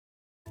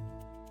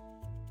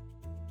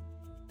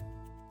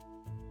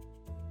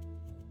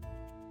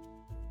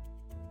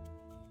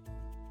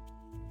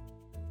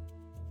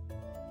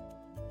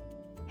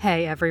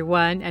Hey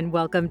everyone, and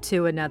welcome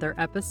to another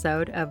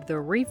episode of the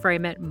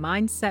Reframe It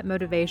Mindset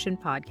Motivation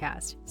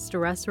Podcast,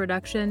 stress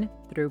reduction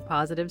through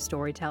positive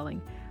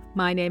storytelling.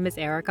 My name is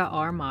Erica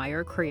R.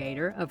 Meyer,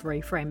 creator of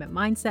Reframe It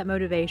Mindset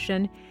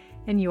Motivation,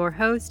 and your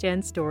host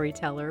and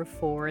storyteller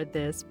for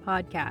this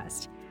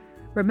podcast.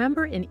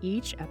 Remember, in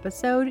each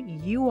episode,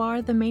 you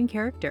are the main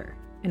character,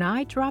 and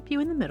I drop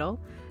you in the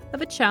middle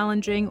of a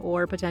challenging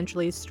or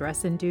potentially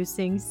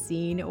stress-inducing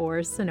scene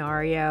or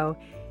scenario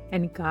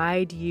and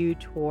guide you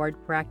toward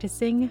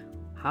practicing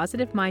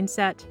positive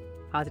mindset,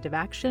 positive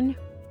action,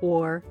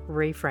 or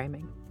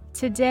reframing.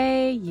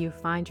 Today, you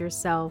find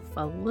yourself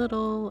a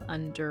little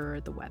under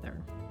the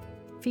weather,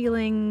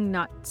 feeling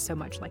not so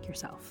much like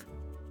yourself.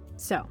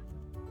 So,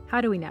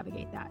 how do we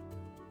navigate that?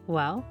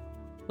 Well,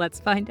 let's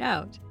find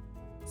out.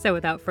 So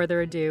without further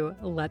ado,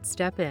 let's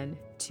step in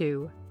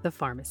to the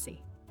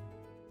pharmacy.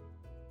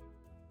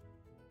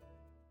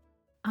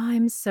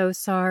 I'm so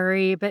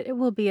sorry, but it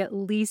will be at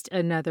least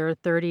another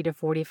 30 to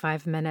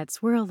 45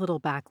 minutes. We're a little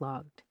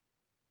backlogged.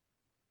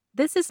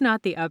 This is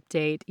not the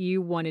update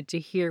you wanted to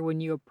hear when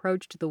you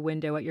approached the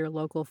window at your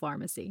local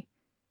pharmacy.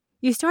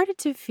 You started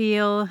to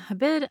feel a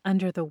bit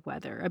under the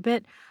weather, a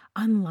bit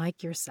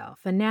unlike yourself,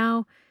 and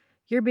now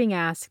you're being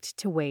asked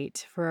to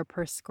wait for a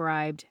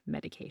prescribed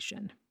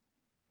medication.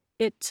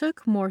 It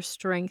took more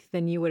strength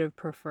than you would have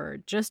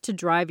preferred just to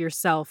drive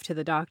yourself to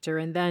the doctor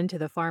and then to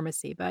the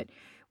pharmacy, but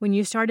when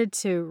you started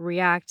to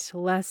react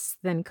less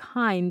than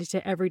kind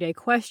to everyday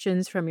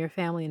questions from your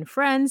family and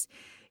friends,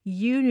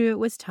 you knew it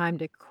was time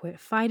to quit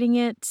fighting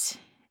it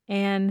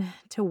and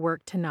to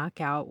work to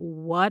knock out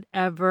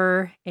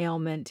whatever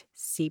ailment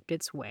seeped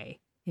its way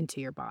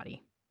into your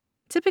body.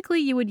 Typically,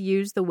 you would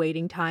use the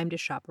waiting time to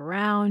shop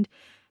around,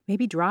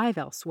 maybe drive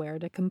elsewhere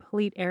to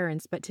complete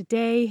errands, but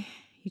today,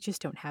 you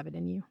just don't have it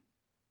in you.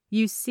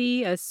 You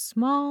see a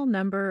small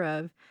number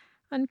of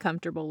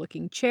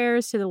uncomfortable-looking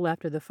chairs to the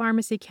left of the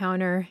pharmacy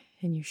counter,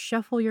 and you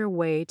shuffle your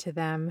way to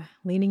them,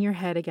 leaning your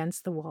head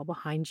against the wall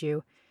behind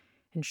you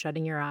and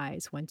shutting your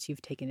eyes once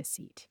you've taken a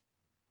seat.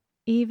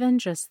 Even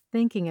just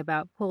thinking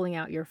about pulling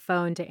out your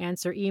phone to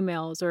answer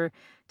emails or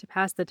to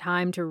pass the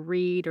time to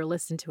read or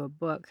listen to a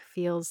book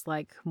feels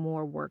like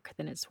more work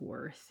than it's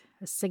worth,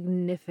 a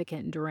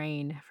significant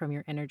drain from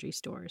your energy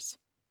stores.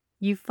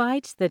 You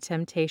fight the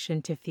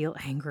temptation to feel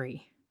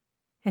angry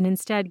and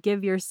instead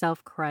give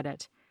yourself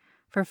credit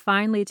for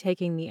finally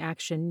taking the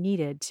action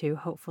needed to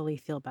hopefully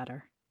feel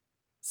better.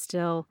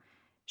 Still,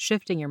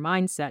 shifting your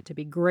mindset to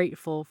be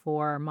grateful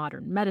for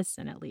modern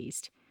medicine, at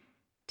least,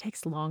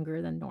 takes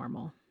longer than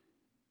normal.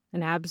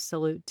 An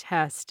absolute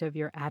test of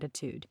your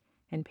attitude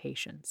and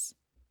patience.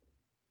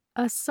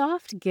 A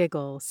soft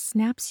giggle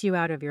snaps you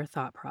out of your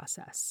thought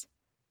process.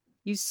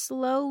 You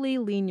slowly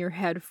lean your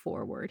head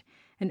forward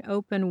and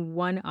open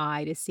one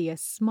eye to see a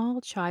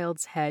small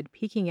child's head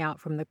peeking out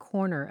from the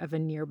corner of a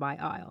nearby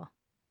aisle.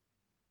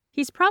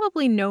 He's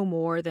probably no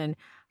more than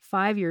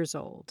 5 years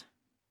old.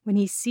 When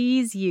he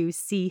sees you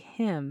see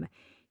him,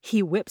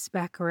 he whips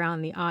back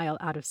around the aisle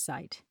out of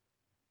sight.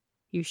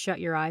 You shut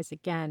your eyes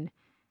again,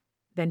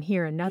 then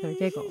hear another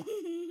giggle.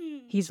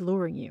 He's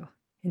luring you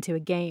into a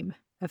game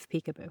of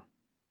peekaboo.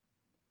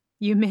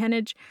 You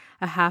manage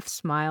a half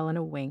smile and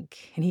a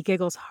wink, and he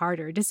giggles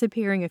harder,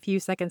 disappearing a few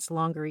seconds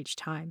longer each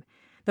time,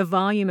 the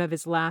volume of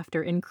his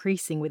laughter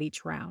increasing with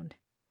each round.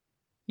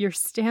 Your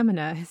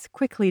stamina is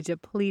quickly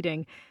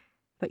depleting,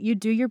 but you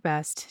do your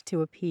best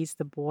to appease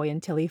the boy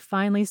until he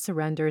finally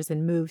surrenders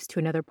and moves to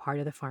another part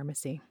of the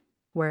pharmacy,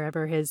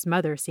 wherever his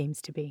mother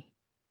seems to be.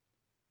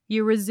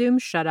 You resume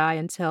shut-eye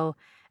until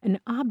an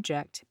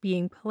object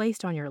being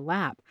placed on your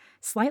lap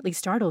slightly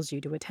startles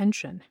you to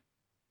attention.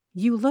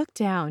 You look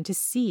down to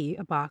see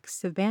a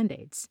box of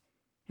Band-Aids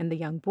and the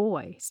young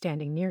boy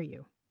standing near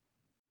you.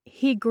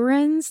 He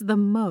grins the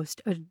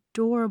most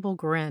adorable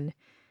grin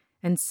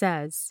and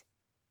says,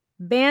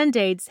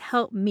 "Band-Aids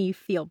help me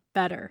feel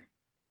better."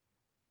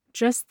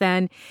 Just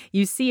then,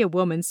 you see a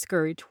woman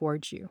scurry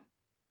towards you.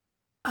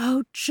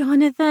 "Oh,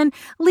 Jonathan,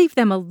 leave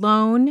them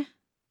alone,"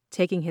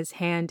 taking his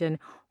hand and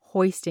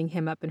hoisting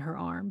him up in her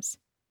arms.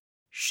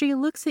 She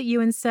looks at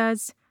you and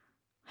says,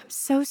 "I'm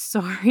so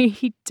sorry.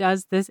 He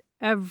does this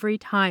every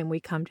time we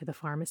come to the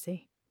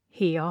pharmacy.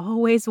 He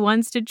always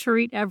wants to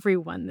treat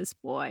everyone, this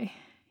boy.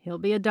 He'll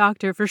be a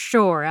doctor for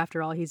sure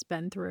after all he's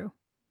been through."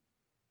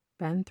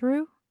 "Been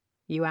through?"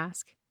 you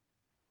ask.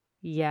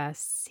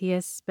 Yes, he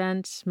has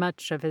spent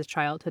much of his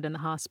childhood in the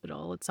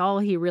hospital. It's all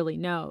he really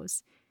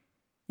knows.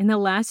 In the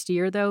last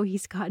year, though,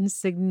 he's gotten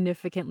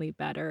significantly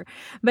better,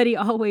 but he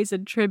always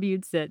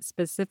attributes it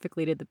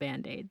specifically to the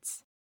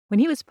Band-Aids. When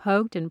he was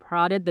poked and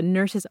prodded, the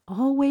nurses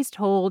always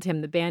told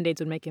him the Band-Aids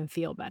would make him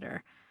feel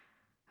better.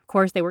 Of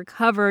course, they were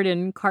covered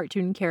in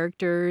cartoon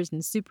characters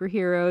and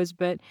superheroes,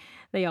 but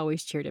they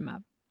always cheered him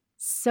up.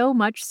 So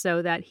much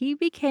so that he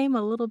became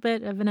a little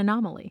bit of an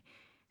anomaly,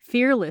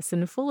 fearless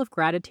and full of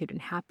gratitude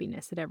and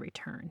happiness at every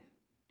turn.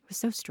 It was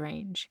so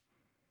strange.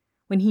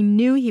 When he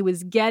knew he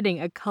was getting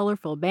a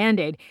colorful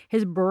Band-Aid,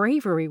 his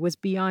bravery was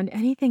beyond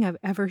anything I've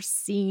ever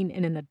seen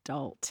in an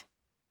adult.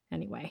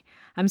 Anyway,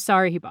 I'm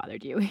sorry he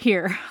bothered you.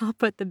 Here, I'll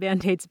put the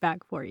Band-Aids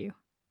back for you.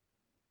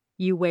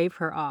 You wave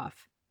her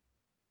off.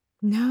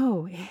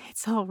 No,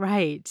 it's all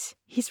right.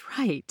 He's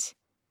right.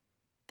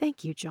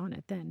 Thank you,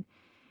 Jonathan.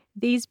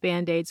 These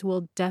Band-Aids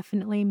will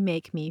definitely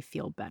make me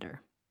feel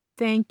better.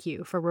 Thank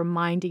you for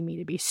reminding me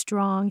to be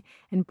strong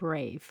and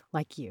brave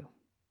like you.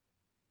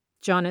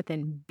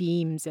 Jonathan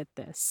beams at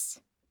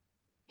this.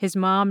 His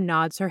mom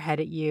nods her head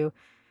at you,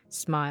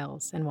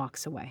 smiles, and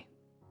walks away.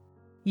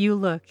 You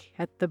look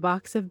at the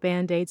box of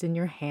Band-Aids in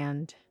your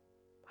hand,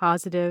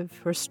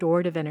 positive,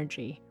 restorative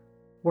energy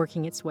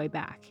working its way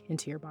back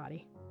into your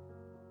body.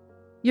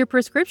 Your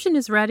prescription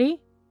is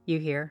ready, you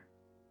hear.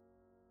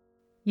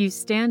 You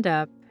stand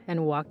up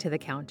and walk to the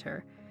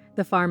counter,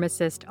 the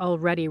pharmacist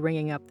already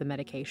ringing up the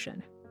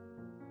medication.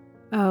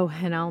 Oh,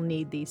 and I'll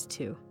need these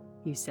too,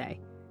 you say,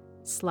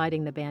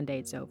 sliding the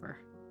Band-Aids over.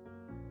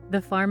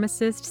 The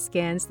pharmacist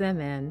scans them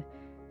in,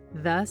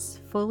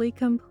 thus fully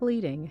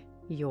completing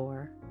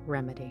your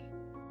remedy.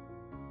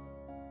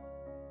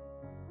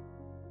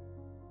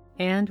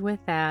 And with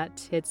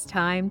that, it's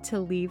time to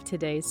leave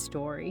today's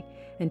story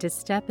and to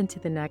step into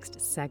the next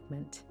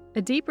segment,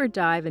 a deeper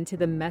dive into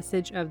the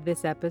message of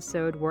this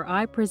episode where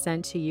I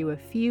present to you a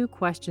few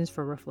questions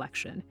for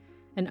reflection,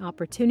 an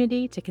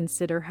opportunity to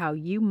consider how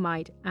you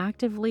might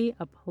actively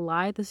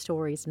apply the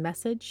story's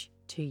message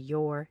to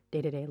your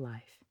day-to-day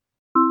life.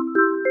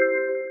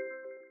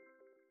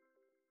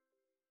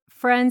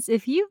 Friends,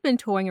 if you've been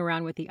toying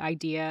around with the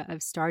idea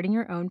of starting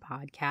your own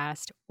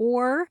podcast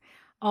or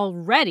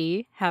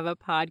already have a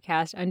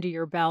podcast under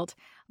your belt,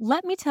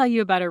 let me tell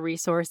you about a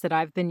resource that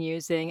I've been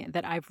using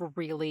that I've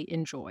really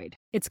enjoyed.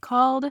 It's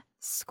called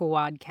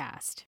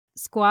Squadcast.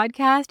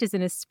 Squadcast is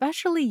an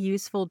especially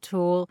useful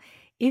tool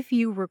if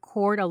you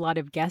record a lot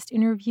of guest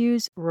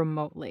interviews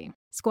remotely.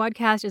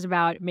 Squadcast is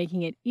about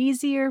making it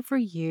easier for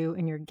you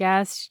and your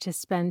guests to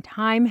spend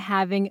time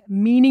having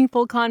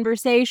meaningful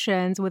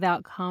conversations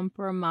without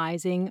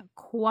compromising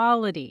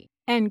quality.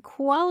 And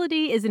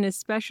quality is an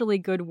especially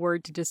good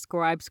word to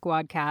describe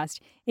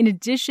Squadcast, in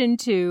addition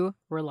to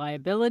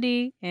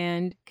reliability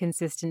and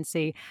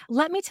consistency.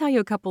 Let me tell you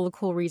a couple of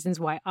cool reasons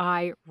why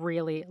I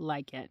really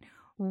like it.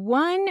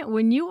 One,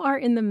 when you are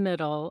in the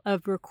middle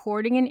of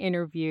recording an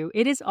interview,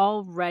 it is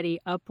already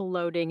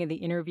uploading the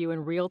interview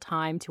in real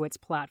time to its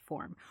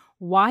platform.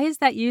 Why is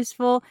that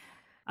useful?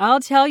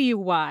 I'll tell you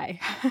why.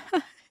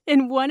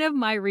 In one of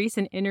my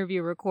recent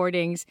interview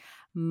recordings,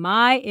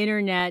 my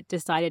internet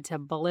decided to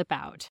blip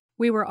out.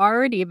 We were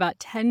already about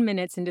 10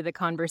 minutes into the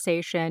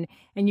conversation,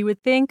 and you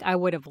would think I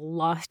would have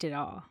lost it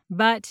all.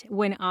 But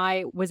when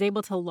I was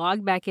able to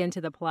log back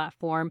into the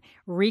platform,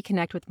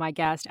 reconnect with my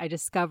guest, I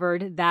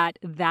discovered that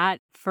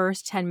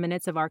first 10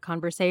 minutes of our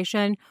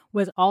conversation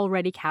was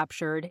already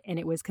captured and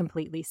it was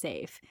completely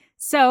safe.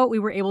 So we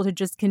were able to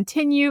just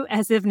continue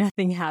as if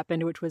nothing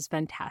happened, which was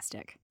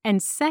fantastic.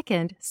 And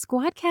second,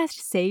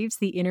 Squadcast saves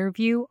the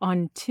interview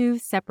on 2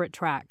 separate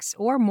tracks,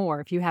 or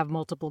more if you have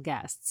multiple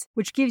guests,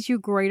 which gives you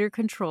greater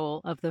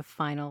control of the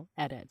final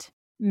edit.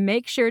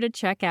 Make sure to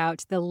check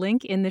out the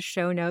link in the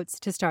show notes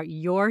to start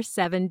your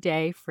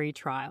 7-day free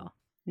trial.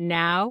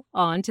 Now,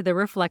 on to the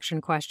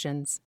reflection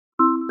questions.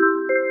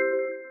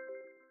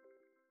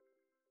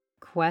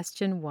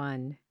 Question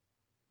 1.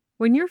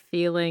 When you're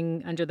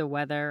feeling under the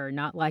weather or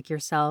not like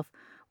yourself,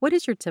 what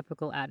is your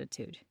typical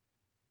attitude?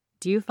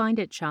 Do you find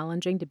it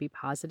challenging to be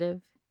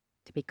positive,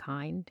 to be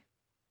kind?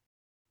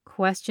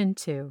 Question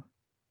 2.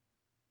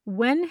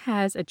 When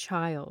has a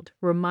child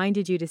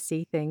reminded you to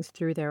see things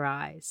through their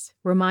eyes,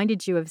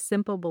 reminded you of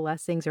simple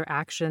blessings or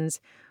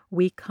actions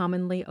we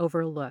commonly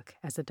overlook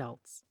as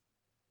adults?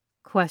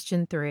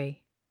 Question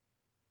 3.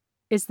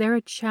 Is there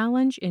a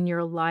challenge in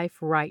your life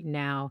right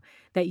now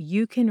that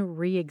you can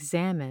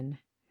re-examine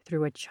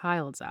through a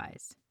child's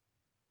eyes?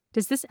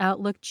 Does this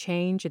outlook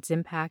change its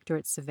impact or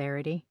its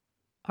severity?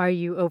 Are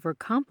you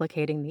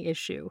overcomplicating the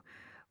issue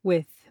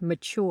with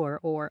mature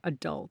or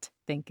adult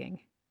thinking?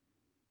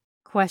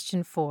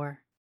 Question 4.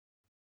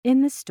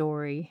 In the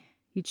story,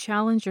 you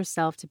challenge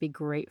yourself to be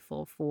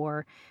grateful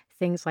for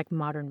things like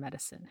modern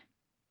medicine.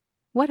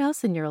 What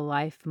else in your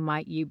life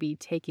might you be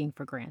taking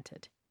for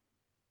granted?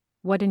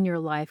 What in your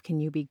life can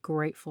you be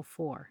grateful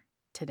for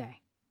today?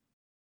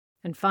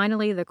 And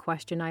finally, the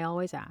question I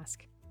always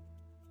ask: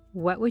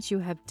 what would you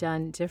have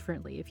done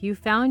differently if you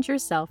found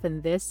yourself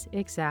in this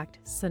exact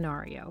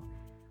scenario?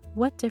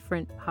 What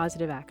different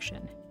positive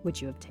action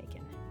would you have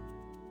taken?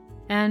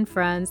 And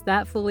friends,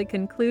 that fully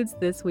concludes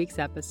this week's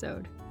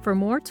episode. For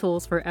more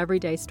tools for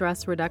everyday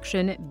stress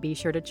reduction, be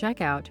sure to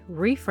check out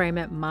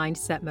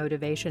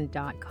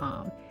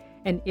reframeitmindsetmotivation.com.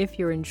 And if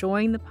you're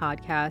enjoying the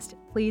podcast,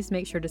 please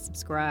make sure to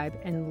subscribe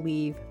and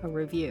leave a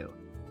review.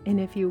 And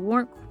if you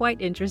weren't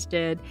quite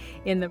interested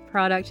in the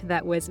product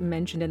that was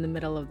mentioned in the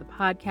middle of the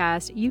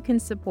podcast, you can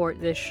support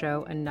this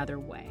show another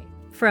way.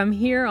 From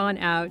here on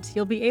out,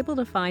 you'll be able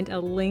to find a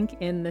link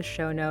in the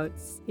show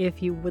notes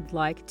if you would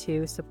like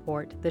to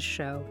support the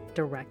show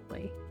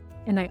directly.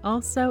 And I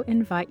also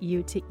invite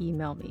you to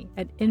email me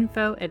at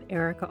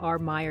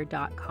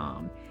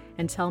info@ericarmeyer.com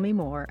and tell me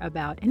more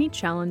about any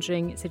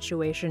challenging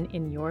situation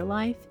in your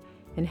life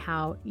and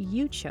how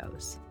you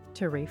chose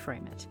to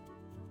reframe it.